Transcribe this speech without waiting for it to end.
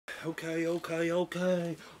Okay, okay,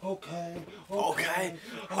 okay, okay, Okay.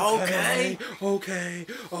 okay, okay,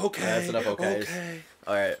 okay. That's enough okays. Okay.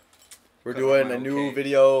 Alright. We're Cut doing out my a new okay.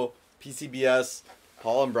 video, PCBS,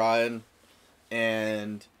 Paul and Brian,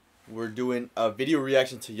 and we're doing a video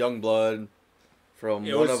reaction to YUNGBLUD from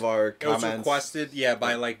one of our comments. It was requested, yeah,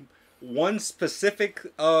 by like one specific,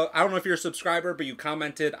 I don't know if you're a subscriber, but you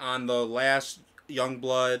commented on the last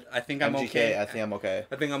YUNGBLUD. I think I'm MGK, okay. I think I'm okay.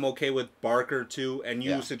 I think I'm okay with Barker too, and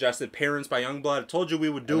you Yeah. suggested Parents by YUNGBLUD. I told you we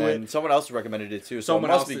would do And it. someone else recommended it too, so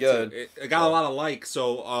Someone it must else be did good. too. It got a lot of likes,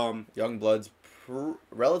 so YUNGBLUD's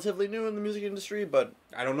relatively new in the music industry, but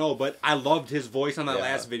I don't know, but I loved his voice on that Yeah.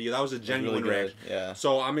 last video. That was a genuine really good, reaction. yeah.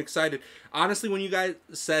 So I'm excited. Honestly, when you guys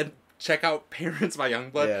said check out Parents by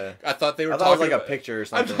YUNGBLUD, Yeah. I thought they were I thought it was talking like a picture or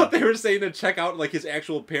something. I thought they were saying to check out like his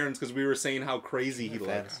actual parents because we were saying how crazy he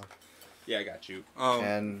looks. Yeah, I got you.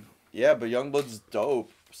 And yeah, but YUNGBLUD's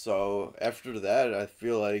dope. So after that, I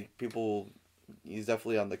feel like he's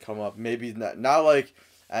definitely on the come up. Maybe not like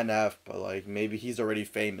NF, but like maybe he's already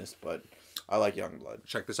famous. But I like YUNGBLUD.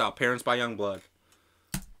 Check this out, Parents by YUNGBLUD.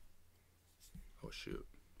 Oh shoot!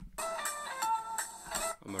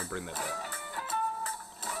 I'm gonna bring that back.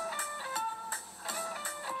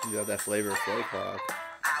 You got that flavor of Flow Clock.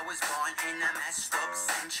 I was born in a messed up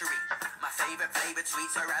century. My favorite flavored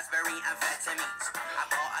sweets are raspberry and amphetamines. I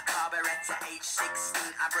bought a carburetor at age 16.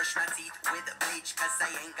 I brush my teeth with bleach cause I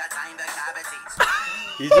ain't got time for cavities.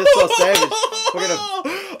 He's just so savage. Look at him.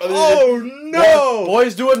 Oh no!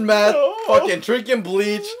 Boy's doing meth, fucking drinking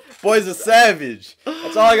bleach. Boy's a savage.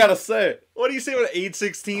 That's all I gotta say. What do you say? When at age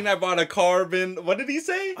 16, I bought a carbon. What did he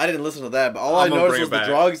say? I didn't listen to that, but all I'm I gonna noticed bring was it the back.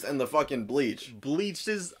 drugs and the fucking bleach. Bleached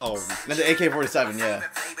is oh. And the AK-47, yeah.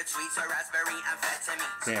 Flavored sweets are raspberry and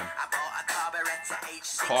amphetamines. Damn. I bought a carburetor at age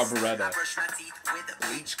 16. Carburetor. I brush my teeth with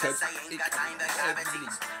bleach cause I ain't got time for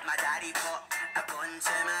cavities. My daddy put a gun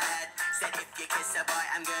to my head. Said if you kiss a boy,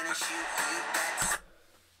 I'm gonna shoot you dead.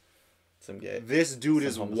 Some gay. This dude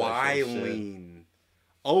is Some homosexual wiling.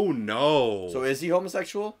 Oh no! So is he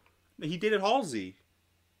homosexual? He did it Halsey.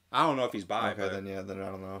 I don't know if he's bi. Okay, then yeah, then I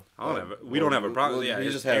don't know. I don't have we don't have a problem. Yeah, he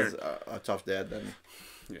his just has parents- a tough dad then.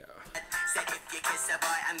 Yeah. Said if you kiss a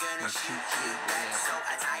boy, I'm gonna shoot you dead. So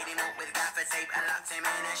I tied him up with gaffer tape and locked him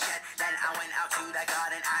in a shed. Then I went out to the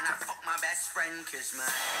garden and I fucked my best friend cause my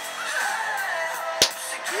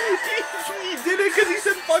He did it because he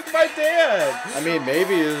said "fuck my dad." I mean,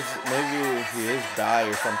 maybe he is bi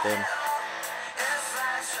or something.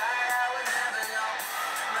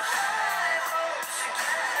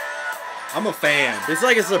 I'm a fan. It's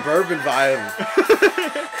like a suburban vibe.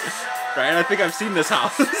 Right? I think I've seen this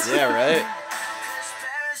house. Yeah, right?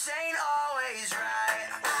 parents ain't always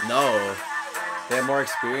right. No. They have more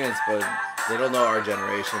experience, but they don't know our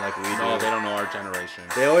generation like we do. No, they don't know our generation.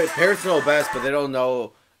 Parents know best, but they don't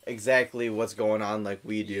know exactly what's going on like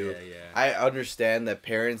we do. Yeah, yeah. I understand that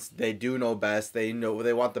parents, they do know best. They know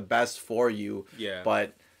they want the best for you. Yeah.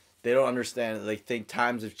 But they don't understand. They think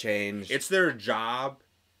times have changed. It's their job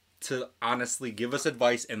to honestly give us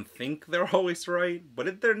advice and think they're always right,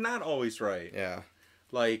 but they're not always right. Yeah.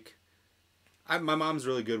 Like, my mom's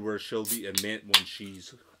really good where she'll admit when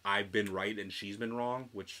I've been right and she's been wrong,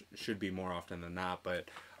 which should be more often than not. But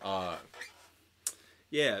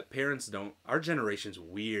yeah, parents don't. Our generation's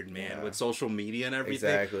weird, man, Yeah. with social media and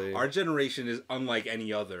everything. Exactly. Our generation is unlike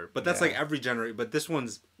any other. But that's Yeah. like every generation. But this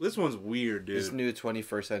one's weird, dude. This new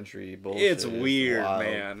 21st century bullshit. It's is weird, wild.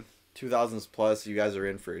 man. 2000s plus, you guys are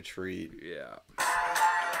in for a treat. Yeah.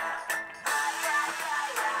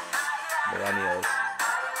 Millennials.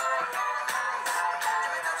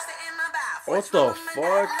 What the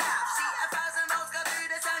fuck?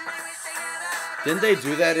 Didn't they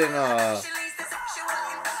do that in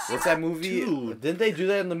what's that movie? Dude. Didn't they do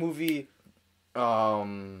that in the movie?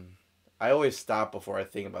 I always stop before I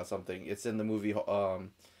think about something. It's in the movie.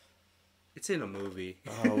 It's in a movie.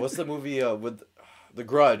 What's the movie with The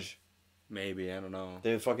Grudge? Maybe, I don't know.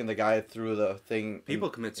 They fucking the guy through the thing. People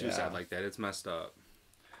commit suicide Yeah. like that. It's messed up.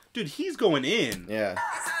 Dude, he's going in. Yeah.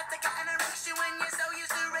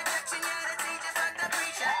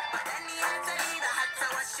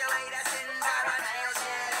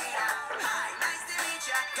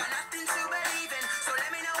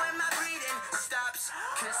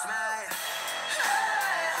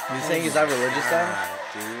 You saying he's not religious then?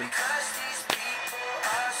 Dude.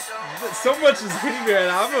 So much is hitting me right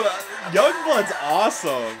now. YUNGBLUD's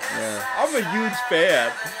awesome. Yeah. I'm a huge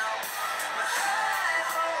fan.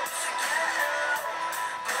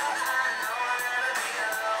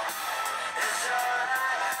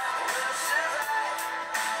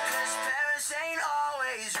 Parents ain't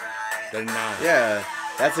always right. They're not. Yeah.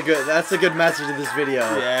 That's a good message in this video.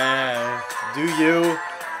 Yeah.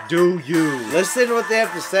 Do you listen to what they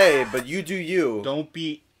have to say, but you do you. Don't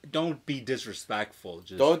be disrespectful.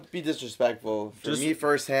 Just Don't be disrespectful. For me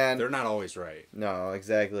firsthand, they're not always right. No,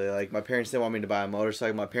 exactly. Like, my parents didn't want me to buy a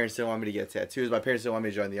motorcycle. My parents didn't want me to get tattoos. My parents didn't want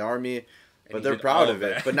me to join the army. But they're proud of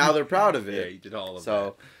it. But now they're proud of it. Yeah, you did all of that.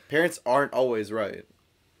 So, parents aren't always right.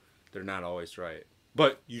 They're not always right.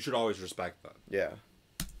 But you should always respect them. Yeah.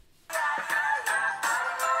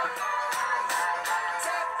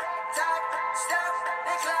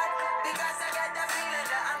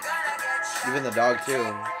 Even the dog, too.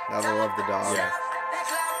 Now they love the dog. Yeah.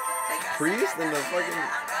 Priest and the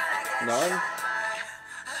fucking nun?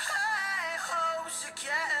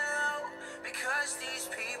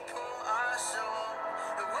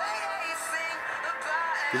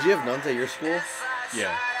 Did you have nuns at your school?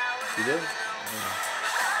 Yeah. You did?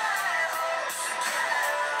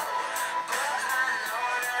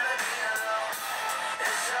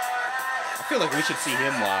 I feel like we should see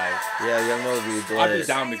him live. Yeah, YUNGBLUD would be I'd be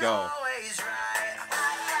down to go.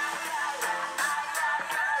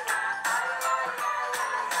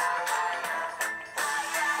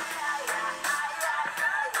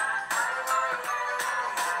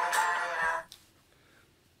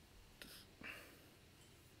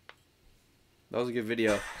 That was a good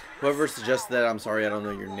video. Whoever suggested that, I'm sorry I don't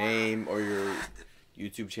know your name or your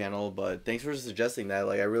YouTube channel, but thanks for suggesting that.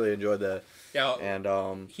 Like, I really enjoyed that. Yeah,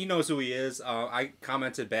 and he knows who he is. I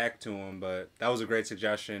commented back to him, but that was a great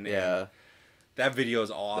suggestion. Yeah, and that video is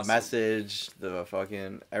awesome. The message, the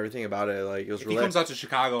fucking everything about it, like, it was. If he comes out to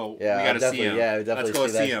Chicago, yeah, we gotta see him. Yeah, definitely. Let's go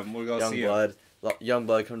see him. We'll go see him.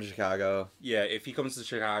 YUNGBLUD, come to Chicago. Yeah, if he comes to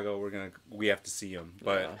Chicago, we have to see him.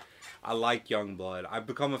 But. Yeah. I like YUNGBLUD. I've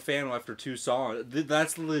become a fan after 2 songs.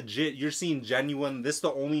 That's legit. You're seeing genuine. This is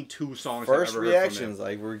the only 2 songs. First I've ever reactions, heard from him.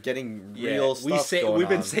 like, we're getting real stuff. We've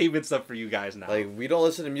been saving stuff for you guys now. Like, we don't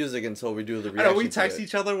listen to music until we do the reaction. I know we text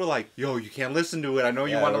each other. We're like, "Yo, you can't listen to it. I know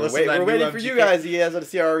you want to listen to that." We're waiting for you guys. You guys want to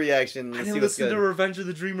see our reaction. I didn't listen to Revenge of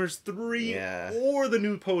the Dreamers 3 yeah. or the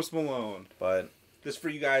new Post Malone. But this for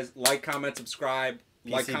you guys. Like, comment, subscribe.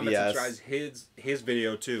 PCBS. Like, comment, subscribe. His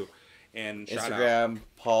video too. And Instagram,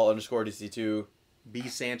 Paul_DC2. B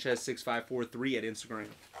Sanchez 6543 at Instagram.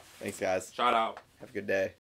 Thanks, guys. Shout out. Have a good day.